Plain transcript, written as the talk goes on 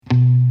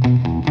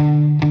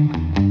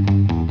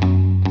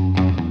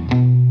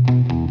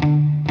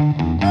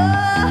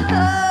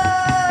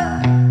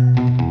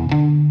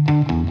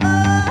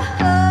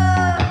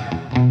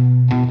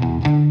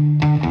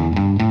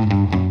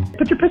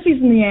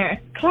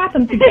clap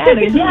them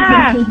together.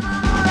 Yeah.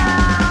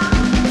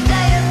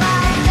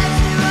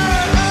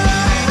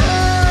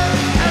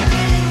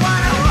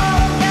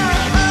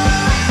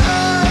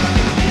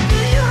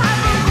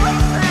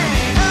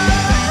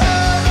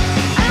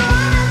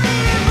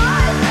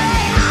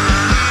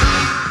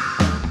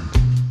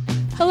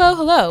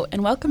 Hello,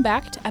 and welcome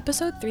back to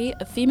episode 3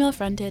 of Female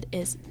Fronted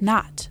is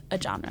Not a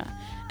Genre,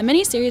 a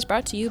mini-series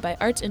brought to you by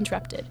Arts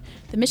Interrupted,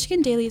 the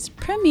Michigan Daily's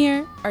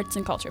premier arts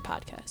and culture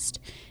podcast.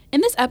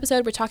 In this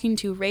episode, we're talking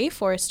to Ray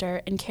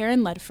Forrester and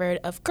Karen Ledford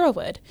of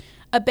GRLwood,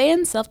 a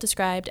band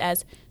self-described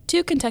as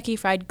two Kentucky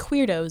Fried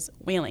Queerdos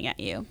wailing at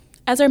you.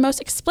 As our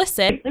most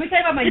explicit, Let me tell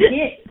you about my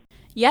dick.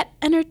 Yet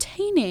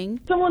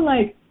entertaining, Someone,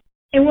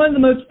 in one of the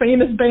most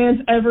famous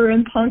bands ever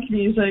in punk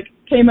music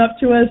came up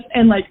to us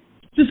and,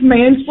 just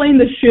mansplained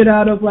the shit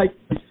out of,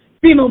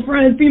 female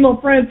friend, female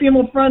friend,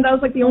 female friend.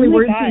 That was, the only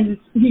word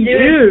he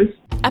used.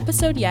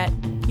 episode yet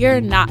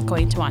you're not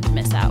going to want to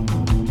miss out.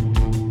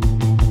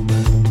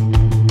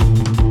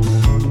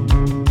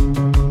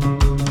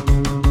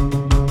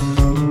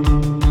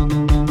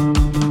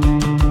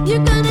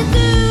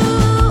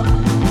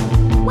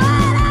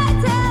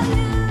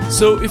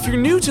 So if you're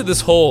new to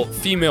this whole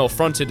female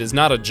fronted is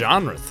not a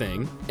genre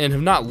thing and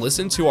have not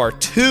listened to our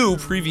 2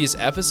 previous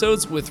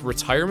episodes with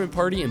Retirement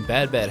Party and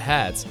Bad Bad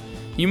Hats,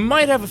 you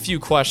might have a few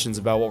questions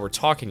about what we're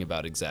talking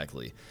about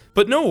exactly.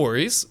 But no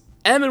worries,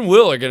 Em and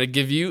Will are going to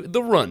give you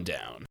the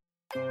rundown.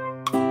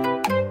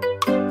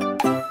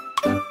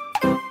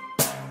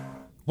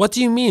 What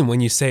do you mean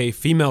when you say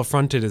female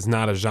fronted is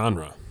not a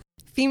genre?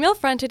 Female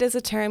fronted is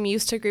a term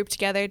used to group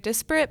together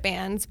disparate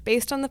bands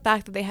based on the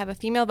fact that they have a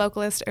female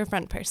vocalist or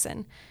front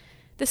person.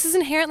 This is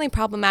inherently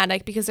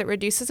problematic because it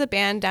reduces a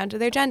band down to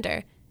their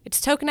gender. It's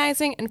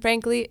tokenizing, and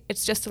frankly,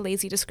 it's just a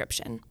lazy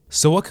description.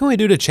 So what can we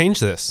do to change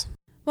this?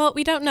 Well,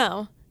 we don't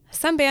know.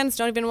 Some bands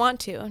don't even want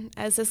to,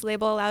 as this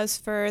label allows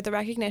for the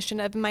recognition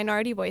of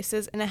minority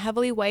voices in a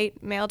heavily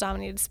white,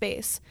 male-dominated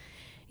space.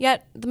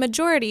 Yet, the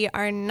majority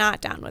are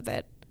not down with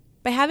it.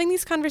 By having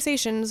these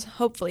conversations,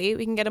 hopefully,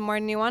 we can get a more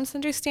nuanced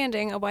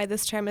understanding of why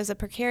this term is a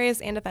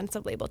precarious and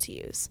offensive label to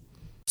use.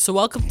 So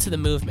welcome to the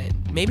movement,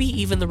 maybe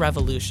even the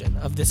revolution,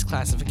 of this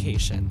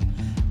classification.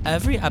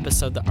 Every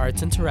episode, the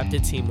Arts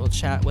Interrupted team will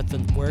chat with a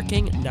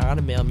working,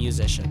 non-male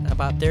musician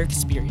about their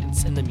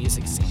experience in the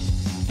music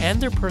scene and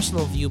their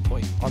personal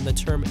viewpoint on the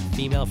term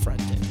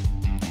female-fronted.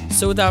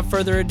 So without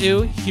further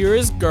ado, here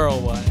is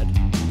GRLwood.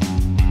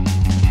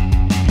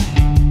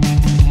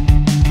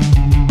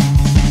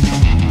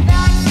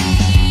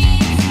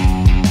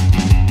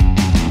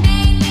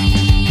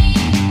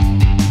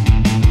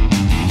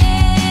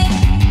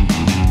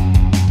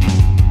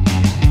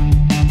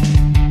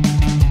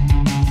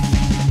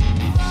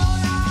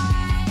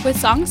 With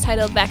songs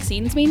titled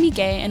Vaccines Made Me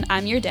Gay and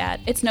I'm Your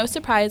Dad, it's no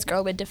surprise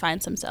GRLwood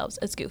defines themselves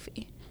as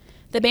goofy.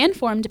 The band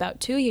formed about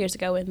 2 years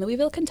ago in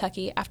Louisville,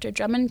 Kentucky after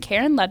drummer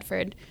Karen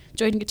Ledford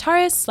joined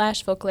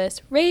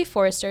guitarist/vocalist Ray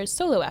Forrester's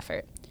solo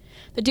effort.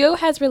 The duo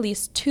has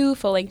released 2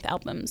 full-length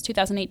albums,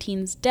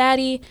 2018's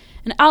Daddy,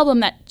 an album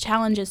that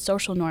challenges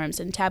social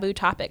norms and taboo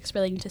topics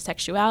relating to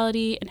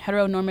sexuality and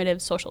heteronormative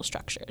social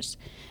structures,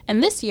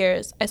 and this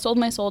year's I Sold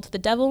My Soul to the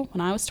Devil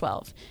When I Was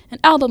 12, an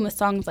album with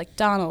songs like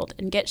Donald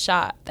and Get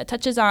Shot that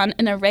touches on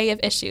an array of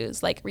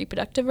issues like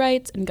reproductive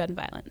rights and gun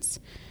violence.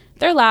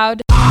 They're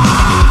loud,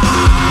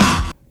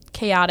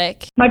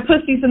 chaotic, My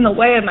pussy's in the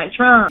way of my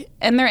trunk.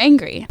 and they're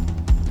angry.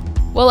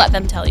 We'll let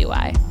them tell you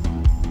why.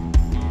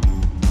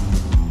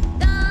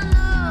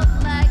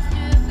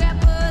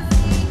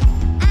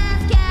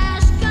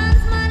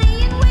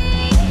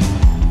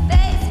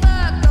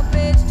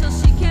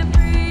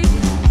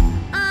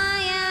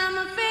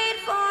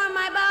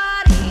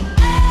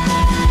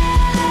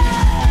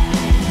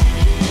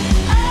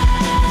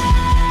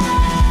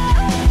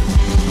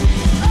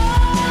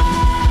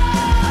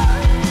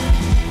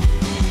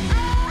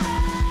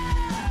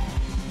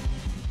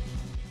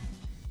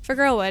 For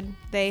GRLwood,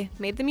 they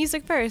made the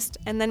music first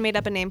and then made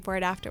up a name for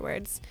it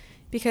afterwards,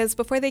 because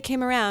before they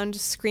came around,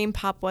 scream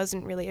pop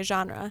wasn't really a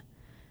genre.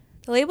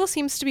 The label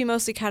seems to be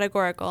mostly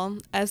categorical,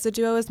 as the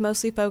duo is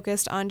mostly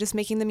focused on just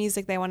making the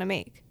music they want to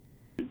make.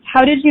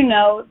 How did you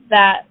know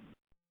that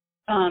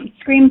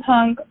scream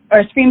punk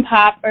or scream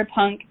pop or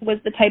punk was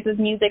the type of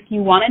music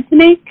you wanted to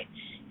make?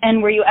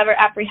 And were you ever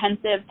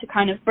apprehensive to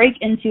kind of break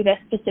into this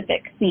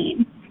specific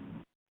scene?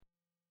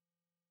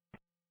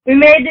 We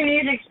made the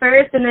music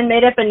first and then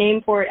made up a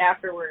name for it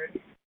afterwards.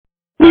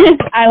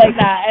 I like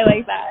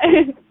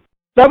that.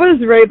 That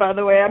was Ray, by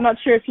the way. I'm not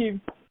sure if you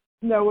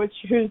know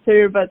who's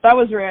who, but that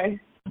was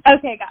Ray.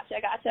 Okay,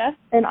 gotcha.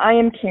 And I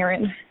am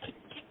Karen.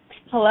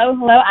 Hello,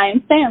 I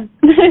am Sam.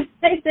 Hey,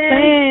 Sam.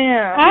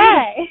 Sam.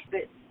 Hi.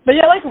 But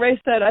yeah, like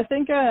Ray said, I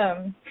think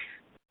the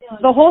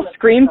whole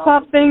scream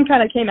pop thing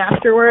kind of came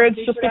afterwards,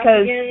 just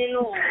because,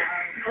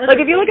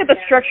 if you look at the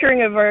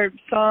structuring of our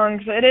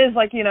songs, it is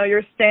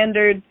your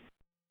standard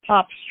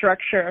pop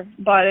structure,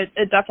 but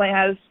it definitely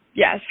has,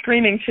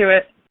 screaming to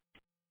it.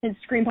 And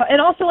scream pop.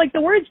 And also, the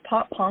words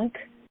pop punk,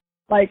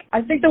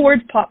 I think the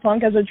words pop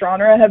punk as a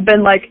genre have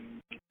been,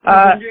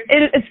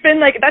 It's been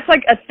like, that's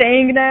like a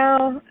thing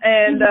now,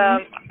 and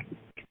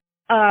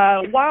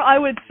while I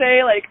would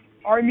say like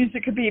our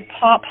music could be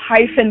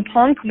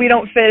pop-punk, we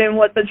don't fit in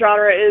what the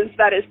genre is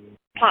that is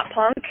pop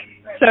punk.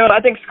 So I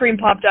think scream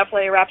pop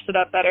definitely wraps it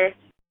up better.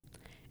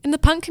 In the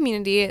punk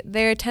community,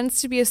 there tends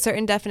to be a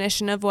certain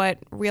definition of what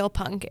real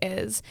punk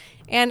is,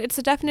 and it's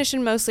a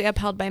definition mostly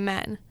upheld by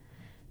men.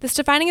 This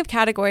defining of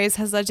categories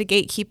has led to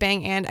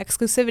gatekeeping and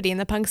exclusivity in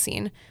the punk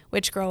scene,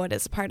 which GRLwood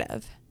is a part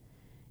of.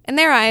 In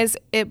their eyes,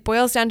 it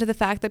boils down to the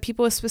fact that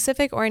people with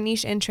specific or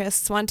niche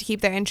interests want to keep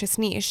their interest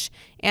niche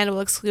and will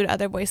exclude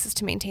other voices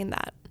to maintain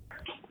that.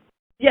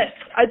 Yes,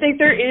 I think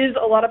there is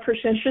a lot of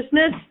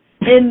pretentiousness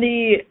in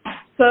the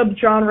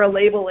subgenre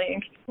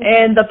labeling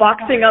and the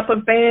boxing up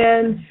of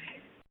bands.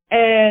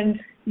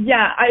 And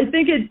yeah, I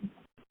think there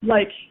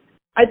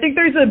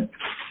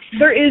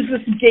is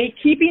this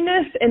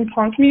gatekeepiness in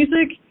punk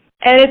music,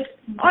 and it's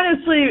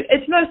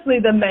mostly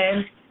the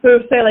men who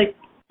say like,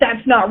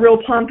 that's not real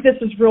punk,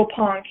 this is real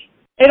punk.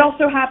 It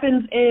also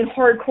happens in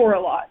hardcore a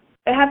lot.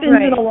 It happens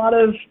in a lot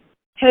of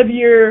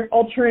heavier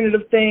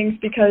alternative things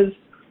because,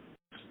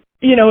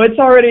 you know, it's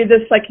already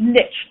this like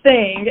niche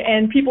thing,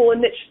 and people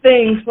in niche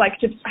things like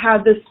to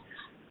have this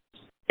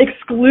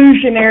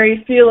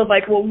exclusionary feel of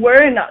like, well,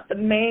 we're not the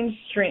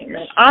mainstream,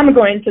 and I'm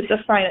going to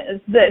define it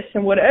as this,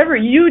 and whatever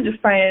you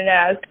define it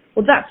as,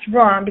 well, that's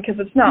wrong because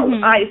it's not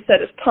what I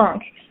said is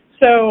punk.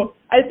 So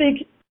I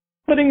think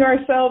putting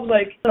ourselves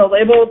like in a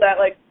label that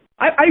like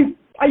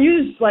I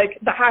use like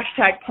the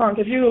hashtag punk.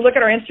 If you look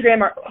at our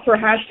Instagram for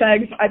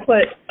hashtags, I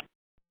put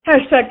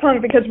hashtag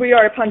punk because we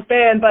are a punk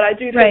band, but I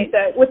do think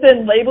that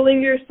within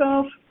labeling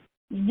yourself,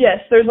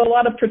 yes, there's a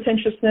lot of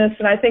pretentiousness,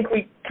 and I think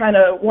we kind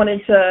of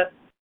wanted to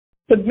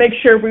make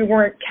sure we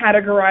weren't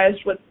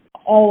categorized with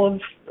all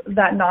of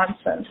that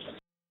nonsense.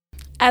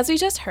 As we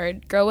just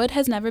heard, GRLwood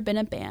has never been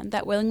a band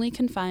that willingly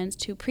confines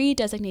to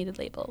pre-designated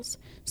labels.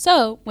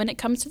 So, when it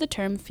comes to the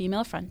term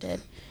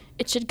female-fronted,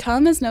 it should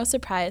come as no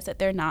surprise that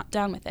they're not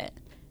down with it.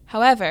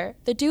 However,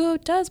 the duo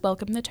does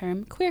welcome the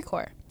term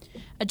queercore,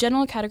 a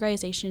general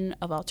categorization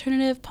of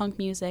alternative punk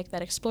music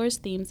that explores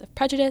themes of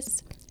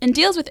prejudice and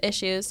deals with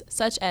issues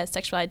such as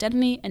sexual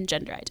identity and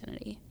gender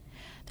identity.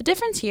 The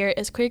difference here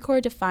is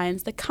queercore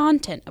defines the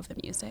content of the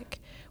music,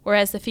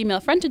 whereas the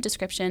female-fronted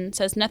description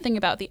says nothing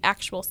about the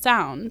actual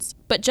sounds,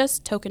 but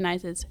just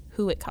tokenizes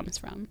who it comes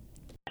from.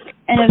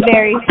 In a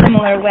very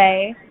similar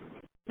way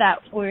that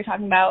we were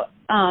talking about,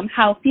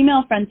 how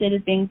female-fronted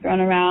is being thrown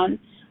around,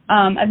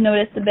 I've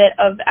noticed a bit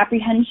of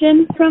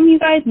apprehension from you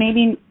guys,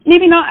 maybe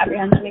not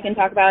apprehension, we can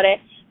talk about it,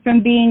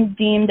 from being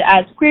deemed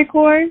as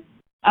queercore.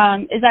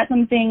 Is that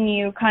something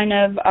you kind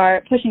of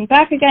are pushing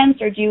back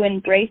against, or do you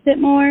embrace it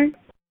more?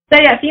 So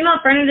yeah,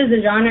 female-fronted as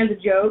a genre is a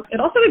joke. It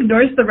also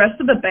ignores the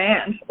rest of the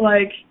band.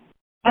 Like,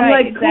 I'm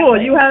cool,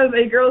 exactly. you have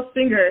a girl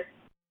singer.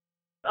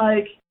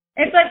 Like,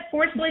 it's like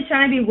forcefully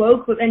trying to be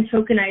woke and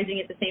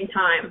tokenizing at the same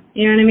time.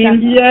 You know what I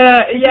mean?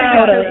 Yeah.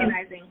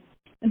 Tokenizing.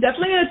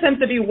 Definitely an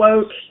attempt to be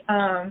woke.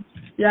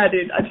 Yeah,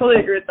 dude, I totally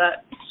agree with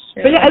that.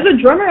 Yeah. But yeah, as a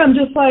drummer, I'm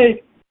just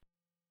like,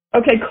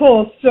 okay,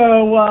 cool.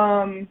 So,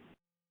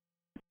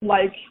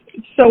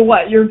 so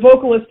what? Your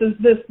vocalist is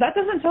this. That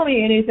doesn't tell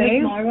me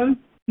anything.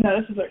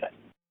 No, this is okay.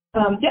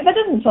 Yeah, that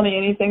doesn't tell me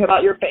anything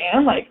about your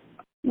band. Like,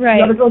 you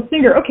have a girl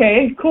singer.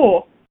 Okay,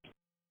 cool.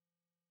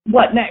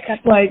 What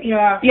next? Like,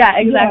 yeah,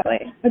 exactly.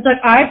 Yeah. It's like,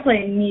 I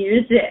play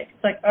music.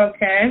 It's like,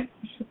 okay.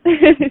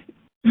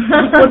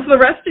 What's the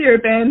rest of your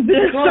band?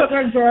 Well,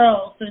 they're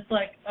girls. It's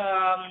like,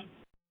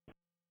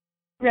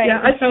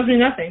 Yeah, it tells me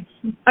nothing.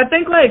 I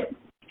think, like,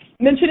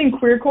 mentioning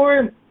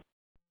queercore,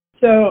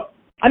 so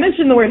I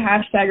mentioned the word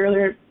hashtag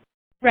earlier.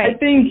 I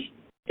think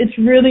it's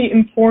really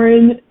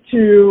important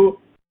to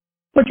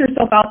put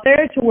yourself out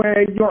there to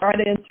where your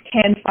audience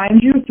can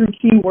find you through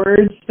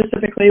keywords,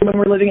 specifically when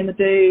we're living in the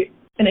day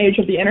and age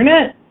of the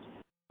internet.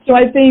 So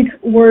I think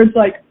words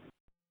like,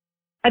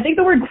 I think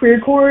the word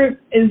queercore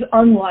is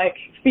unlike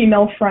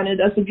female-fronted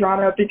as a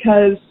genre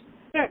because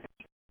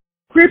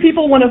queer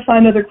people want to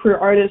find other queer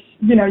artists.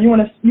 You know, you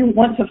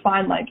want to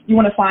find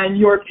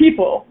your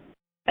people.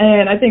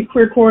 And I think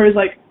queercore is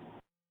like,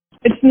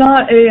 it's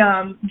not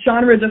a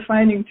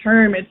genre-defining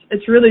term.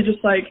 It's really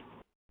just like,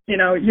 you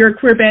know, you're a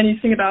queer band, you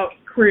sing about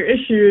queer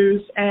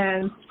issues,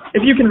 and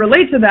if you can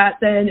relate to that,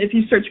 then if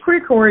you search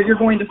queercore, you're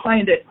going to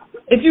find it.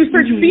 If you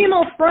search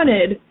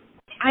female-fronted,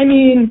 I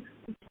mean,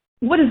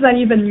 what does that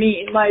even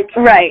mean? Like,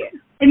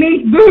 it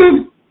means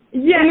boobs.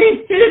 Yeah, it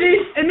means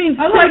titties. It means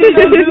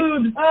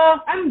boobs.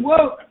 I'm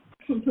woke.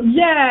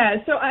 Yeah,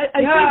 so I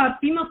think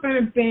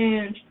female-fronted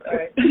band.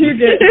 You're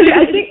good.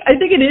 I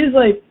think it is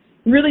like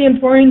really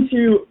important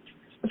to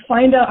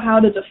find out how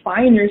to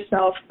define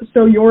yourself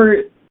so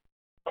your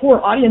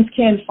core audience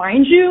can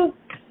find you.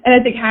 And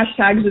I think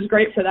hashtags is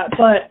great for that.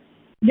 But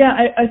yeah,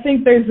 I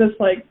think there's this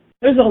like,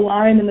 there's a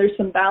line and there's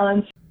some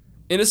balance.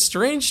 In a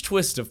strange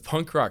twist of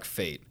punk rock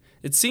fate,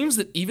 it seems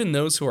that even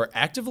those who are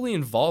actively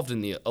involved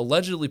in the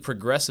allegedly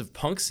progressive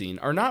punk scene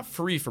are not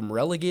free from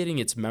relegating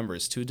its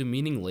members to a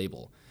demeaning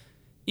label.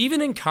 Even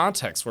in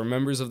contexts where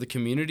members of the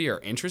community are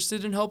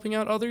interested in helping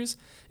out others,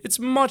 it's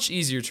much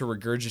easier to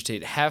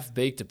regurgitate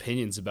half-baked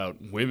opinions about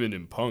women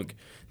in punk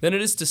than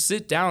it is to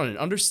sit down and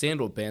understand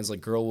what bands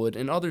like GRLwood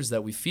and others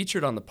that we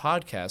featured on the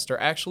podcast are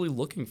actually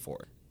looking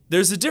for.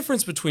 There's a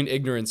difference between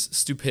ignorance,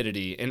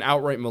 stupidity, and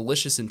outright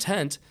malicious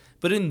intent,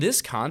 but in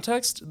this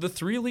context, the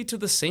three lead to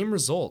the same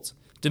result: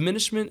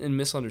 diminishment and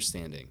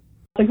misunderstanding.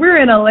 Like, we were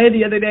in LA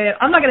the other day.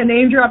 I'm not going to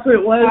name drop who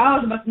it was. I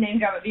was about to name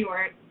drop if you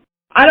weren't.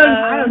 I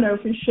don't know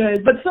if we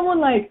should, but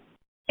someone, like,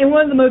 in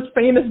one of the most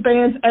famous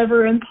bands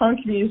ever in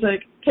punk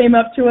music came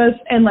up to us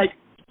and, like,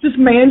 just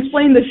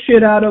mansplained the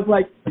shit out of,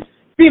 like,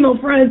 female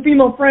friend,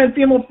 female friend,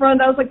 female friend.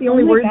 That was, like, the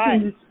only word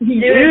he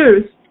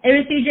used. It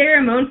was CJ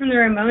Ramon from the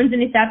Ramones,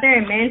 and he sat there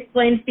and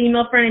mansplained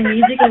female fronted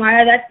music and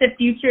why that's the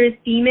future is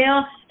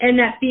female, and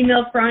that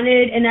female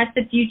fronted, and that's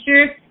the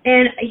future,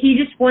 and he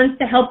just wants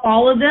to help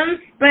all of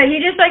them, but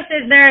he just like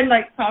sits there and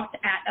like talked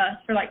at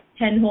us for like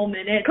 10 whole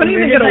minutes. Couldn't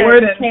even get a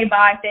word in. Okay,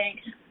 bye,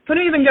 thanks.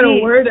 Couldn't even get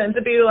a word in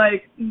to be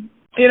like,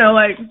 you know,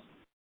 like.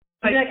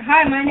 He's like,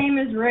 hi, my name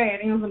is Ray. I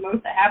think it was the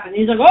most that happened.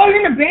 He's like, oh,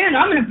 you're in a band.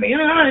 I'm in a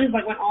band. And he just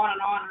like went on and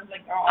on. I was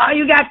like, oh,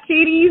 you got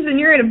titties and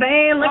you're in a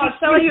band. Let me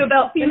tell you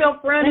about female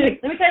friends.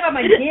 Let me tell you about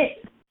my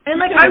dick. And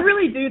like, I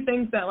really do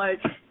think that like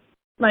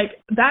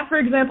that,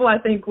 for example, I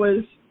think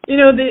was, you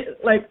know,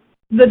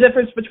 the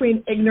difference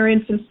between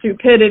ignorance and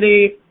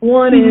stupidity.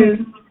 One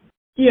is,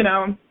 you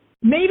know,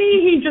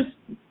 maybe he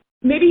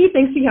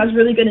thinks he has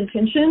really good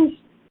intentions.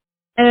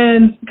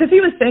 And because he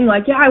was saying,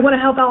 like, yeah, I want to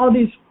help out all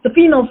the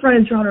female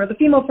friend genre, the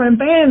female friend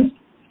bands.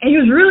 And he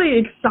was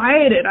really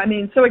excited. I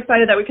mean, so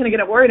excited that we couldn't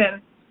get a word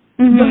in.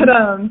 But,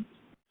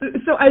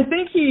 so I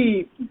think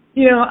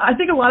I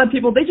think a lot of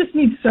people, they just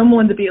need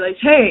someone to be like,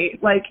 hey,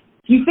 like,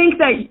 you think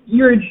that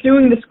you're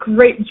doing this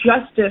great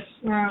justice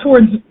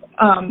towards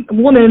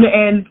women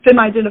and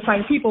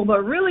femme-identifying people,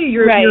 but really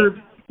you're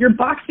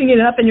boxing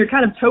it up and you're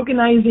kind of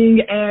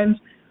tokenizing and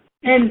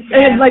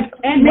like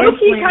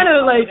low-key kind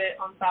of like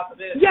on top of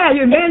it. Yeah,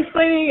 you're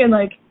mansplaining and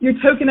like you're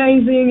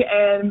tokenizing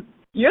and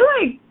you're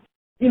like,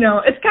 you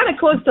know, it's kind of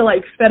close to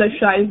like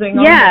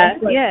fetishizing. Yeah,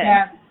 almost.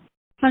 yeah,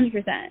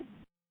 100%.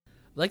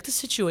 Like the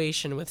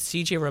situation with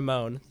CJ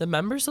Ramon, the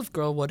members of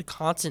GRLwood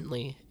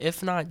constantly,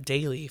 if not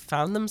daily,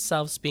 found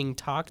themselves being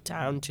talked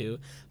down to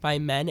by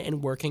men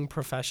and working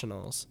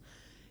professionals.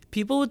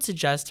 People would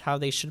suggest how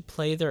they should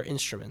play their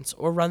instruments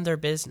or run their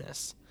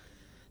business.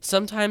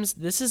 Sometimes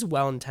this is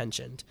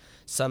well-intentioned,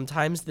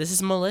 sometimes this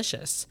is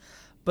malicious,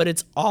 but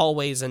it's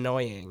always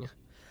annoying.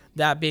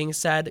 That being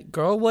said,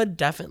 GRLwood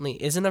definitely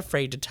isn't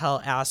afraid to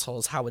tell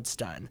assholes how it's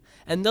done,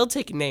 and they'll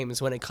take names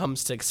when it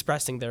comes to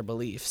expressing their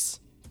beliefs.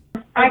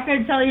 I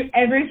could tell you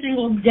every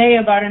single day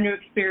about a new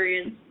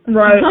experience.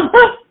 Right.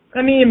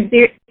 I mean,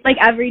 like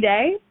every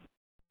day?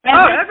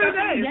 Every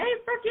day.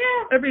 Fuck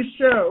yeah. Every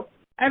show.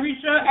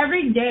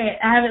 Every day,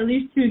 I have at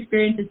least 2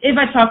 experiences if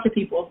I talk to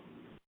people.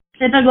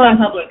 If I go out in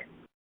public.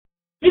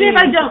 Even if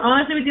I don't,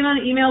 honestly, with the amount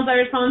of emails I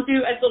respond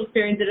to, I still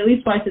experience it at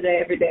least twice a day,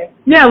 every day.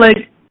 Yeah,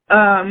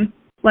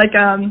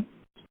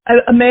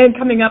 a man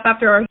coming up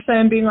after our set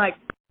and being like,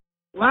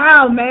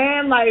 wow,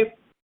 man, like,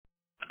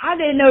 I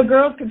didn't know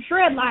girls could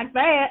shred like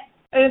that.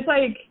 And it's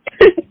like,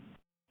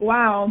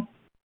 wow,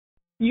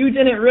 you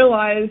didn't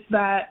realize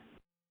that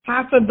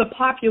half of the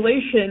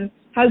population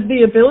has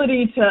the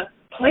ability to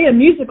play a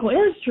musical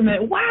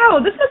instrument.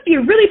 Wow, this must be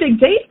a really big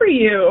day for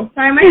you.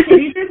 Sorry, my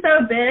titties are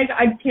so big,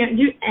 I can't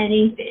do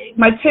anything.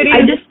 My titties...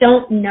 I just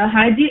don't know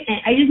how to do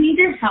anything. I just need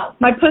your help.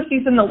 My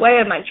pussy's in the way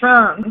of my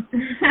drum.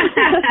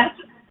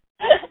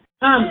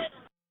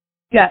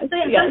 Yes. So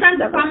sometimes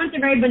the comments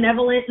are very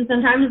benevolent, and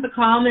sometimes the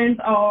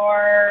comments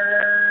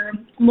are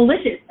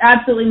malicious,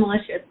 absolutely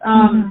malicious.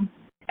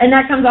 And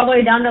that comes all the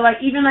way down to, like,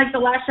 even, like, the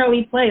last show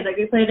we played. Like,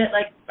 we played at,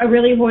 like, a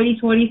really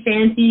hoity-toity,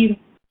 fancy,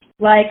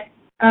 like,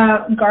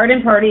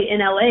 garden party in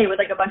LA with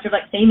like a bunch of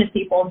like famous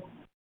people.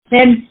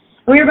 And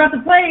we were about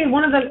to play,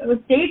 one of the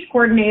stage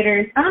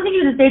coordinators, I don't think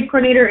he was a stage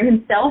coordinator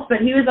himself,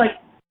 but he was like,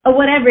 oh,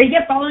 whatever. He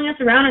kept following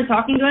us around and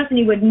talking to us, and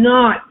he would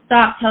not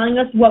stop telling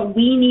us what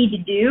we need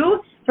to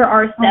do for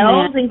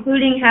ourselves,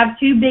 including have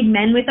 2 big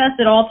men with us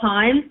at all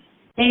times.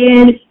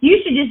 And you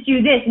should just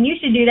do this, and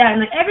you should do that. And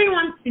like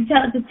everyone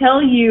to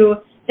tell you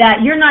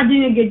that you're not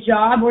doing a good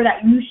job or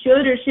that you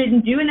should or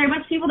shouldn't do. And there are a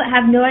bunch of people that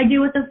have no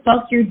idea what the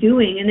fuck you're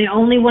doing, and they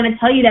only want to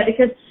tell you that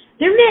because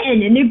they're men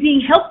and they're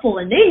being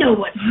helpful and they know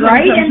what's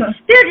right, and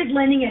they're just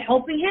lending a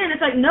helping hand. It's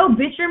like, no,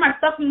 bitch, you're in my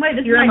fucking way.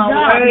 This is my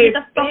job. Get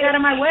the fuck out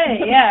of my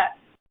way. Yeah.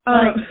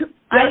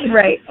 That's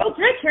right. Oh,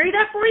 can I carry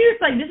that for you?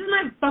 It's like, this is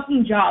my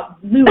fucking job.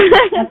 Move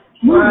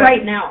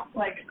right now.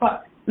 Like,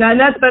 fuck. And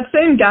that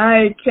same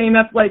guy came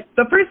up, like,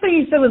 the first thing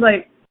he said was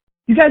like,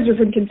 you guys are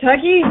from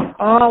Kentucky?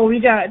 Oh, we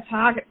got to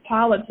talk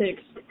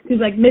politics. He's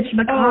like, Mitch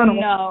McConnell. Oh,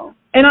 no.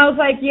 And I was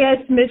like, yes,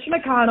 Mitch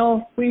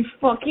McConnell. We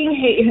fucking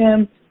hate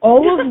him.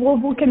 All of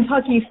Louisville,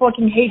 Kentucky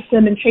fucking hates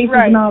him and chases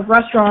him out of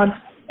restaurants.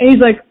 And he's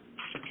like,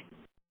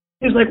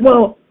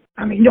 well,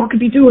 I mean, y'all could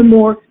be doing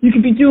more. You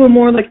could be doing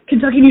more. Like,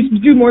 Kentucky needs to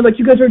do more. Like,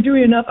 you guys are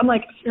doing enough. I'm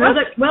like, well,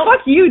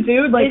 fuck you,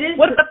 dude. Like,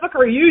 what the fuck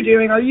are you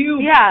doing? Are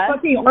you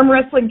fucking arm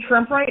wrestling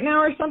Trump right now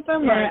or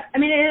something? Yeah. Like, I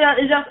mean,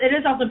 it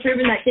is also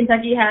proven that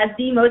Kentucky has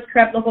the most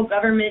corrupt local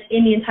government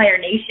in the entire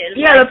nation.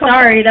 Yeah, like,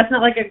 that's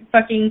not like a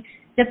fucking...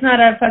 That's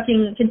not a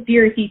fucking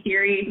conspiracy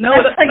theory. No,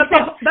 that is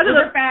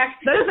a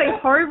fact. That is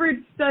a Harvard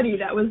study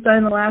that was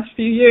done in the last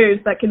few years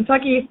that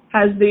Kentucky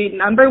has the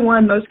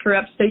 #1 most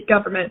corrupt state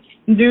government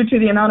due to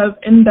the amount of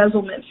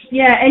embezzlement.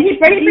 Yeah, and he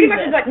pretty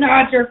much was like, no,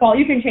 it's your fault.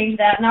 You can change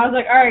that. And I was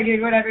like, all right,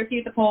 dude, whatever. See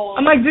at the polls.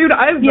 I'm like, dude,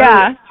 I vote.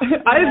 Yeah.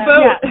 I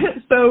vote. Yeah.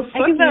 So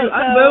fuck you.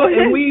 I vote,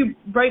 and we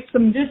write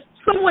some just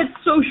somewhat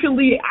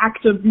socially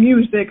active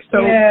music. So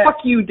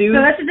fuck you, dude.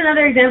 So that's just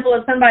another example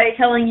of somebody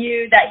telling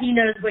you that he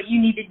knows what you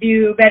need to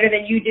do better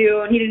than you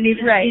do, and he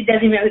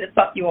doesn't even know who the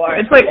fuck you are.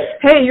 It's like,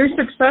 hey, you're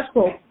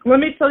successful.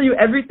 Let me tell you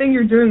everything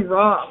you're doing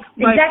wrong.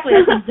 Exactly.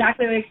 That's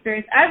exactly what I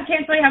experienced. I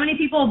can't tell you how many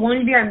people have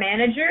wanted to be our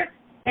manager,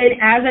 and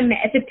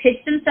to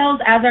pitch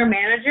themselves as our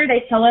manager,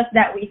 they tell us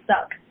that we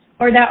suck,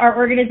 or that our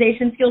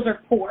organization skills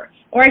are poor.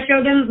 Or I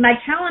show them my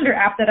calendar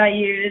app that I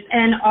use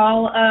and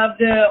all of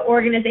the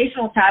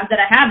organizational tabs that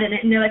I have in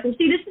it, and they're like, well,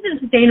 see, this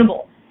isn't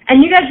sustainable.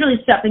 And you guys really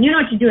suck, and you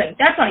know what you're doing.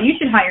 That's why you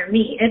should hire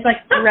me. It's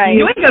like,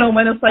 you ain't going to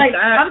win us like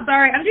that. I'm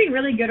sorry. I'm doing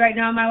really good right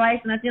now in my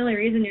life, and that's the only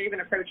reason you're even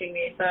approaching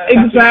me. So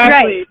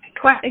exactly.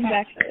 Clap.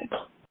 Exactly.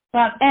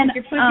 Clap. And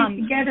your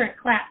pussies together and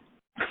clap.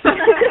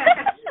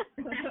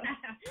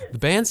 The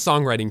band's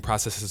songwriting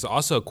process is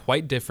also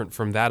quite different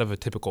from that of a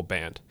typical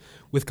band.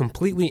 With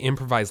completely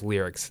improvised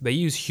lyrics, they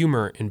use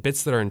humor and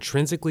bits that are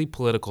intrinsically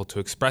political to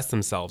express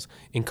themselves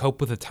and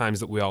cope with the times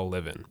that we all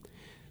live in.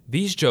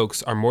 These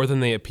jokes are more than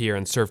they appear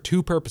and serve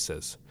two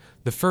purposes.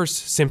 The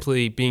first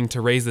simply being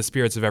to raise the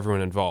spirits of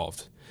everyone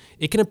involved.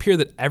 It can appear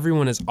that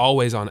everyone is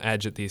always on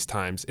edge at these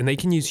times, and they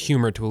can use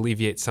humor to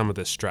alleviate some of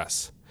this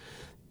stress.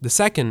 The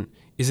second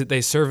is that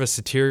they serve a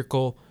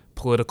satirical,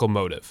 political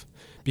motive,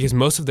 because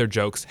most of their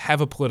jokes have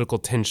a political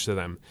tinge to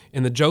them,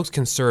 and the jokes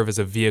can serve as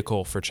a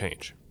vehicle for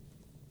change.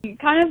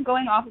 Kind of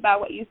going off about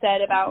what you said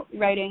about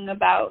writing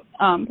about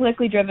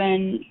politically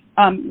driven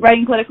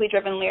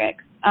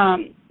lyrics,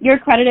 you're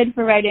credited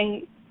for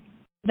writing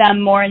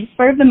them more in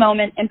spur of the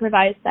moment,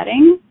 improvised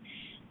settings,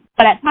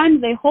 but at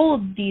times they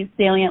hold these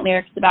salient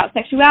lyrics about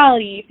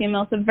sexuality,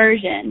 female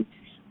subversion.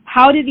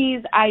 How do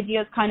these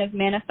ideas kind of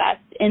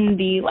manifest in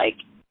the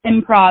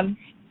improv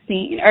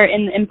scene or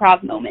in the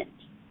improv moment?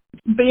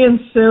 Being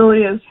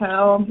silly as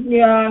hell.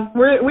 Yeah.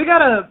 We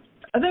got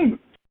I think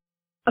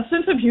a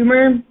sense of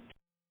humor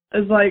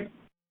is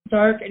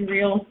dark and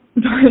real.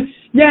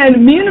 Yeah,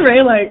 and me and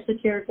Ray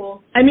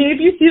satirical. I mean,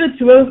 if you see the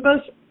two of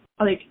us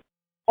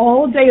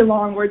all day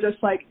long, we're just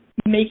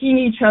making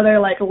each other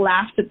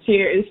laugh to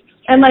tears.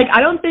 And I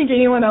don't think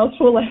anyone else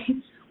will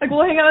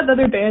we'll hang out with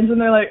other bands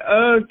and they're like,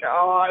 oh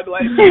god,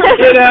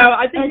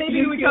 I think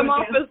maybe we come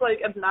off as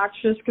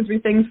obnoxious because we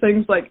think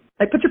things like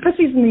put your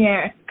pussies in the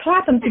air,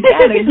 clap them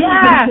together,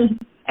 yeah.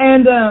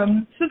 And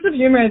sense of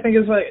humor, I think,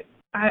 is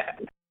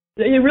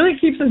it really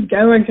keeps us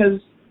going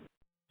because,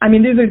 I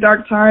mean, these are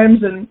dark times,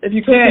 and if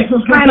you can't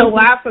kind of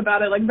laugh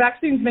about it,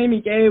 Vaccines Made Me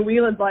Gay, we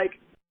had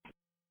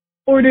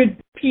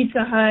ordered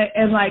Pizza Hut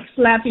and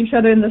slapped each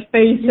other in the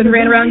face and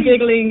ran around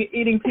giggling,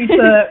 eating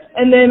pizza,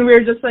 and then we were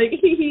just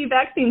hee hee,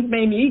 vaccines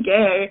made me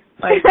gay.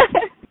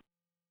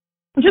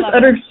 Just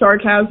utter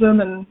sarcasm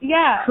and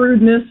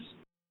crudeness.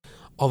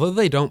 Although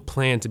they don't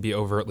plan to be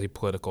overtly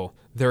political,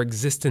 their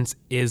existence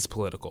is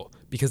political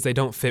because they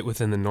don't fit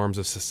within the norms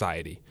of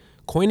society.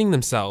 Coining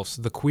themselves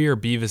the queer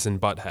Beavis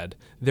and Butthead,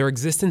 their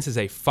existence is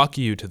a fuck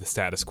you to the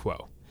status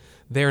quo.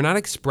 They are not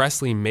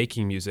expressly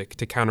making music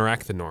to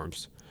counteract the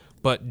norms,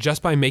 but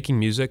just by making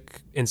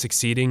music and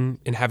succeeding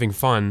and having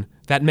fun,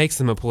 that makes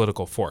them a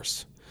political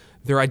force.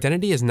 Their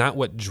identity is not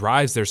what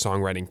drives their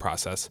songwriting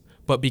process,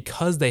 but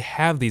because they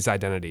have these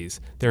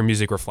identities, their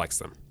music reflects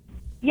them.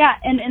 Yeah,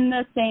 and in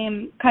the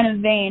same kind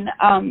of vein,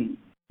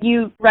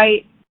 you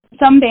write,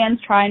 some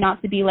bands try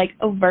not to be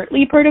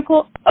overtly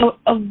political.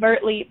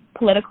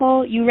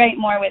 You write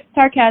more with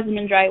sarcasm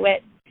and dry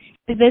wit.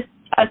 Is this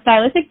a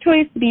stylistic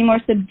choice to be more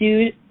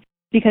subdued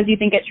because you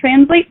think it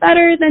translates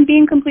better than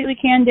being completely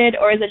candid,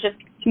 or is it just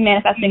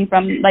manifesting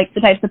from the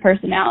types of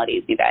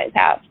personalities you guys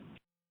have?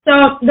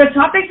 So the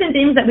topics and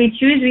themes that we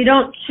choose, we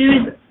don't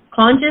choose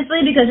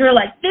consciously because we're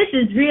this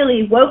is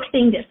really woke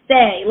thing to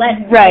say.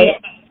 Let's say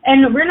it.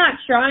 And we're not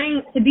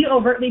trying to be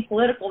overtly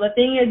political. The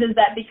thing is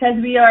that because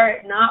we are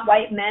not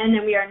white men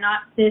and we are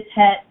not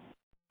cis-het,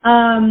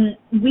 our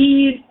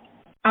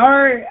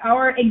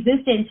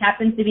existence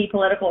happens to be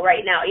political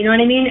right now. You know what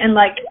I mean? And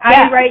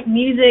I write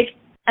music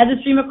as a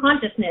stream of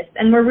consciousness,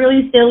 and we're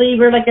really silly.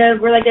 We're like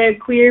a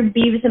queer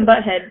Beavis and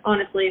Butthead,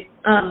 honestly.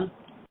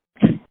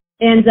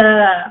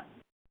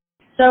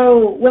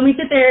 So when we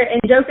sit there and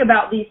joke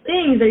about these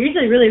things, they're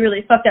usually really,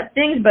 really fucked up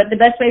things, but the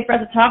best way for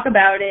us to talk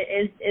about it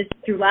is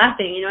through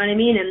laughing, you know what I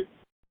mean? And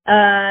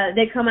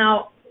they come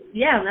out,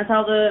 and that's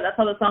how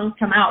the songs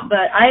come out.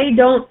 But I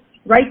don't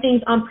write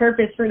things on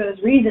purpose for those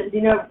reasons.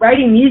 You know,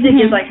 writing music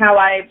is like how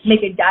I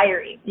make a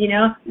diary, you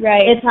know?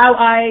 Right. It's how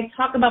I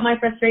talk about my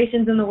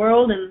frustrations in the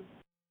world and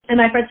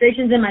my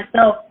frustrations in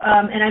myself,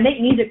 and I make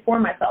music for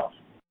myself.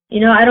 You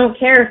know, I don't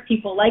care if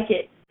people like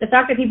it. The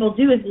fact that people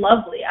do is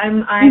lovely.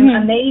 I'm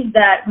amazed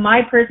that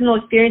my personal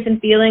experience and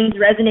feelings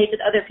resonate with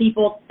other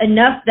people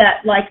enough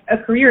that, like, a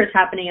career is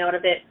happening out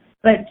of it.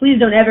 But please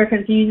don't ever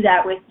confuse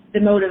that with the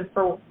motive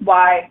for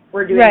why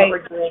we're doing what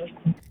we're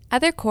doing. At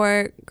their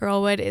core,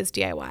 GRLwood is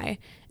DIY,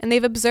 and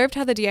they've observed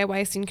how the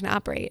DIY scene can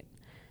operate.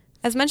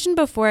 As mentioned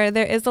before,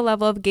 there is a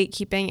level of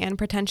gatekeeping and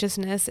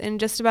pretentiousness in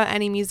just about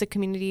any music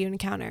community you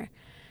encounter.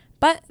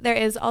 But there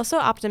is also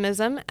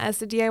optimism as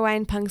the DIY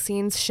and punk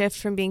scenes shift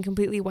from being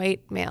completely white,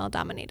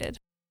 male-dominated.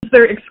 Is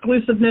there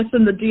exclusiveness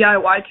in the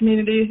DIY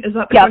community? Is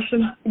that the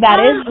question?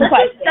 That is the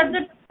question.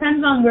 That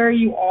depends on where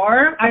you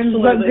are and Absolutely.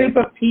 what group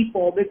of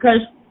people,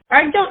 because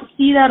I don't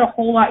see that a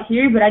whole lot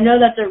here, but I know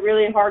that's a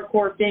really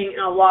hardcore thing in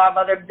a lot of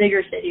other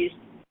bigger cities.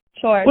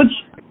 Sure. Which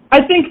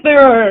I think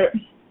there are,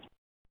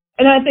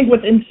 and I think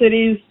within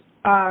cities,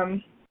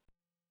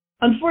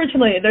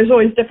 unfortunately, there's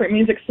always different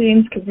music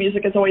scenes because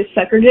music is always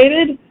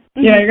segregated.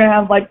 You know, you're going to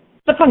have, like,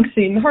 the punk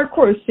scene, the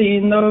hardcore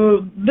scene,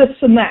 the this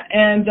and that,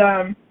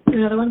 and,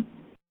 Another one?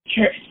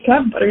 sure,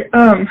 God, butter.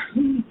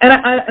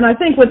 And I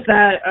think with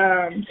that,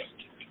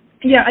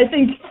 I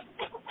think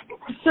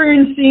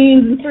certain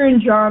scenes and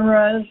certain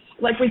genres,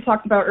 like we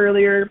talked about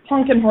earlier,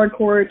 punk and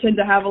hardcore tend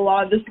to have a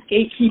lot of this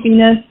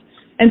gatekeepiness,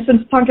 and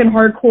since punk and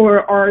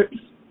hardcore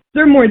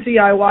they're more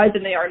DIY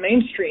than they are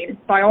mainstream,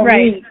 by all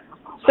means.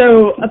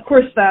 So, of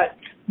course, that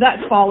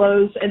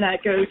follows and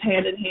that goes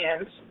hand in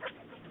hand.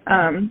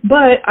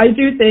 But I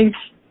do think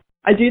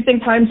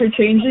times are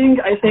changing.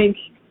 I think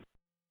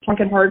punk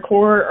and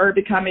hardcore are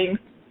becoming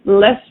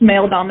less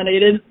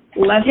male-dominated,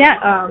 less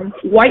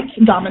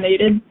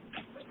white-dominated,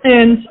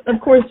 and of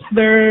course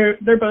they're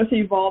both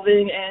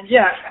evolving. And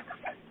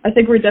I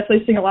think we're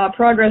definitely seeing a lot of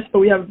progress, but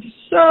we have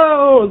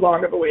so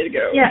long of a way to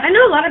go. Yeah, I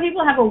know a lot of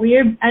people have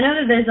I know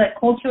that there's like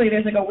culturally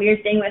there's like a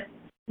weird thing with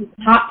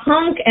pop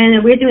punk and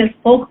a weird thing with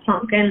folk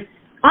punk, and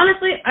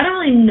honestly, I don't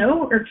really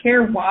know or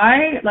care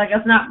why. Like,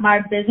 that's not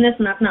my business,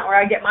 and that's not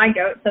where I get my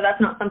goat, so that's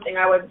not something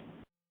I would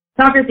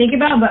talk or think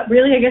about. But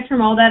really, I guess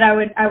from all that, I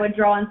would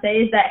draw and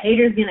say is that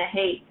haters gonna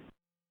hate.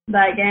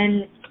 Like,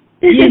 and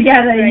you just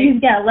gotta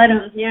let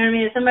them. You know what I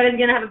mean? If somebody's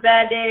gonna have a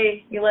bad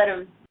day, you let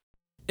them.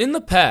 In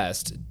the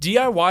past,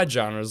 DIY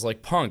genres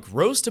like punk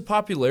rose to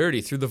popularity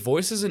through the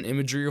voices and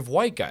imagery of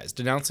white guys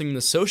denouncing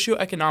the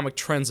socioeconomic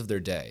trends of their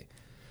day.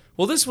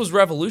 While this was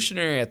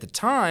revolutionary at the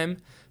time,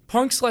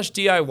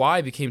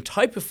 punk/DIY became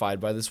typified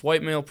by this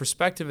white male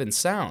perspective and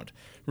sound,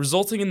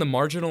 resulting in the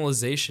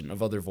marginalization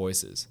of other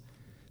voices.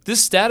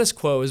 This status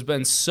quo has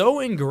been so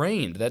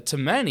ingrained that to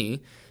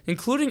many,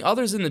 including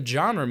others in the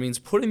genre, means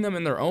putting them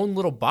in their own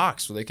little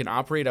box where they can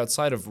operate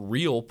outside of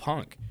real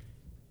punk.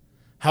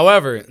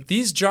 However,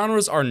 these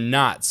genres are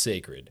not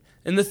sacred,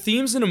 and the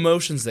themes and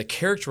emotions that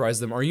characterize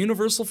them are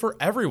universal for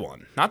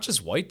everyone, not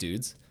just white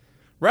dudes.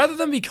 Rather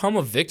than become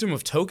a victim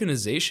of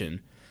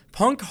tokenization,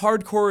 punk,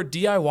 hardcore,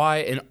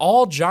 DIY, and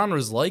all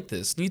genres like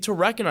this need to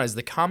recognize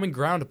the common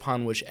ground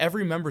upon which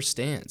every member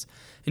stands,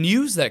 and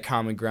use that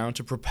common ground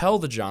to propel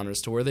the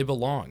genres to where they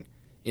belong,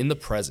 in the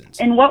present.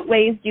 In what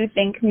ways do you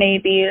think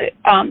maybe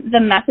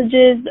the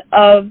messages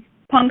of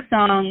punk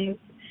songs,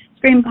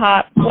 scream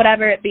pop,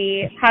 whatever it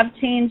be, have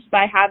changed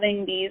by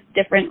having these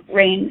different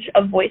range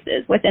of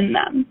voices within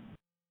them?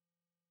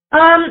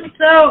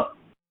 So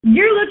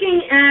you're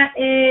looking at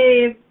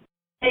a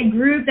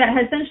group that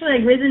has essentially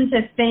like risen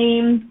to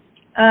fame.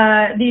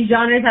 These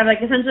genres have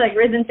like essentially like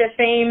risen to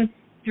fame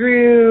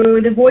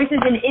through the voices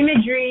and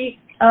imagery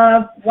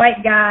of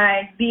white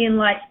guys being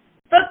like,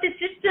 fuck the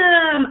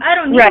system, I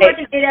don't need to work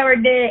an 8-hour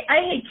day, I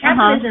hate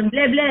capitalism,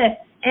 blah, blah.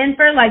 And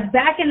for like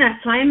back in that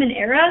time and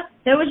era,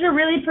 those are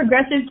really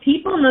progressive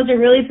people and those are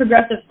really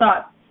progressive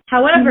thoughts.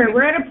 However,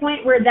 we're at a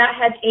point where that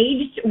has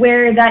aged,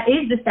 where that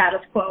is the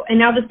status quo. And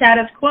now the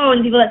status quo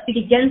and people that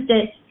speak against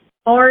it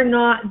are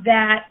not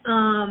that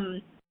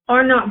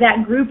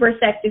group or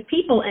sect of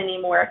people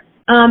anymore.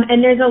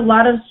 And there's a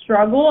lot of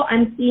struggle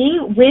I'm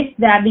seeing with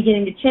that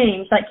beginning to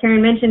change. Like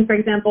Karen mentioned, for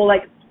example,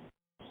 like,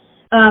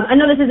 I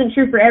know this isn't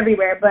true for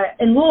everywhere, but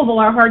in Louisville,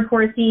 our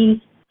hardcore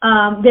scene,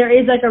 there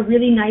is like a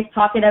really nice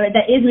pocket of it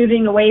that is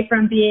moving away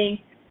from being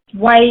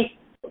white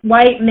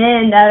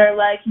men that are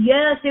like,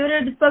 yeah, say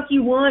whatever the fuck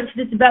you want,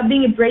 because it's about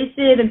being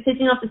abrasive and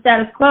pissing off the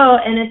status quo,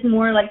 and it's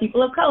more like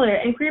people of color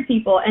and queer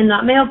people and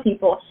not male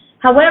people.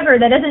 However,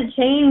 that doesn't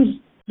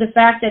change the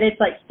fact that it's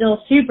like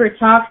still super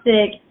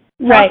toxic,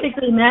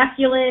 toxically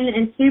masculine,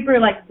 and super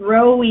like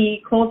bro-y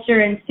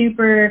culture, and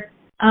super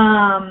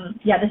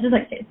this is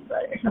like tasty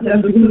butter.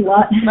 A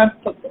lot.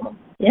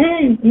 Yeah,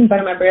 you can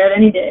butter my bread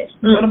any day.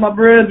 Butter my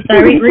bread.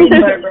 Sorry, we're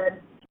eating butter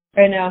bread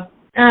right now.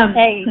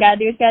 Hey, you gotta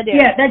do what you gotta do.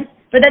 Yeah,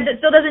 but that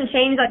still doesn't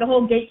change like the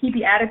whole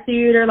gatekeepy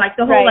attitude or like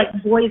the whole like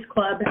boys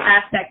club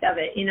aspect of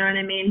it. You know what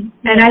I mean?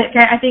 And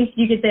I think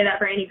you could say that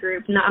for any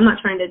group. No, I'm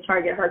not trying to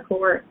target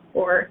hardcore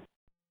or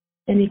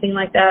anything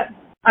like that.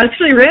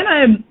 Actually,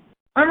 Ren,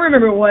 I don't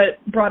remember what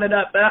brought it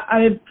up, but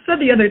I said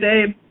the other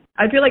day,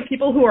 I feel like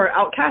people who are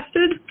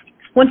outcasted,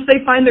 once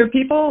they find their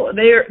people,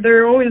 there's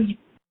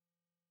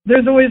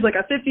always like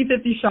a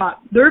 50-50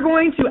 shot. They're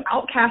going to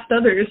outcast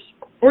others,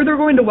 or they're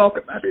going to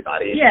welcome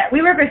everybody. Yeah,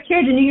 we work with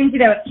kids, and you can see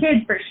that with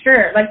kids for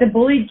sure. Like the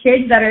bullied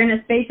kids that are in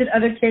a space with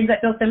other kids that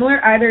feel similar,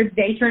 either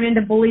they turn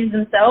into bullies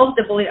themselves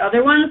to bully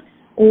other ones,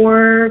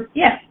 or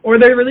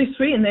they're really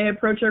sweet and they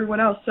approach everyone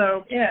else.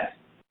 So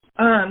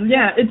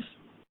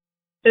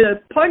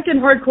it's punk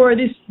and hardcore.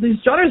 These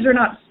genres are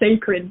not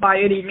sacred by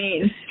any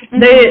means.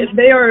 Mm-hmm.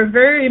 They are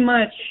very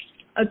much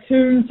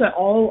attuned to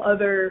all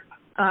other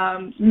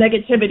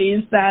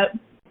negativities that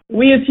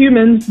we as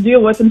humans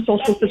deal with in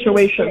social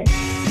situations.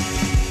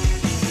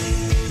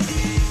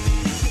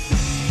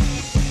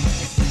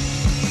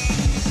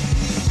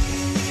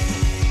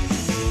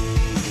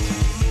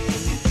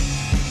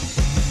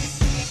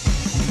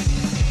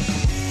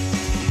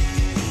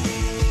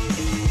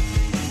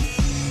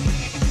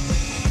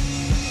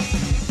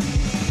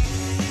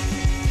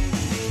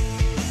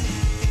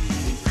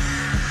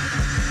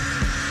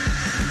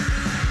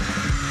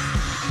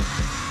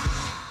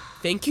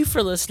 Thank you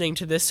for listening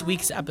to this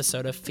week's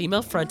episode of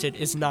Female Fronted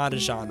is Not a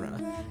Genre.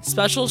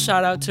 Special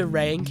shout out to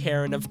Ray and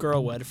Karen of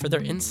GRLwood for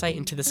their insight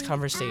into this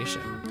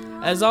conversation.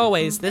 As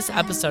always, this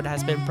episode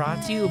has been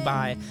brought to you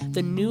by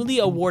the newly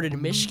awarded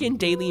Michigan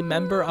Daily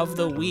Member of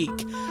the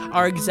Week,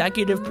 our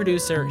executive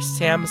producer,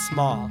 Sam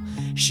Small.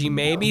 She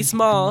may be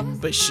small,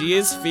 but she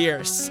is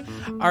fierce.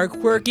 Our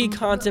quirky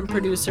content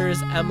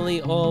producers,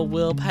 Emily Ohl,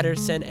 Will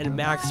Pedersen, and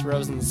Max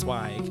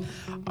Rosenzweig.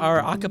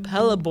 Our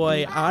acapella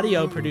boy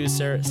audio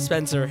producer,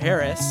 Spencer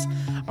Harris.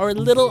 Our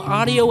little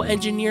audio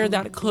engineer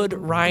that could,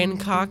 Ryan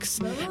Cox.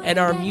 And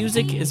our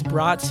music is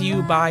brought to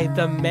you by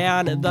the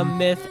man, the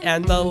myth,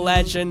 and the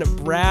legend,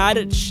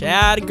 Brad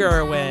Chad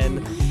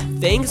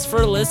Gerwin. Thanks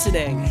for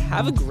listening.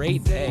 Have a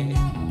great day.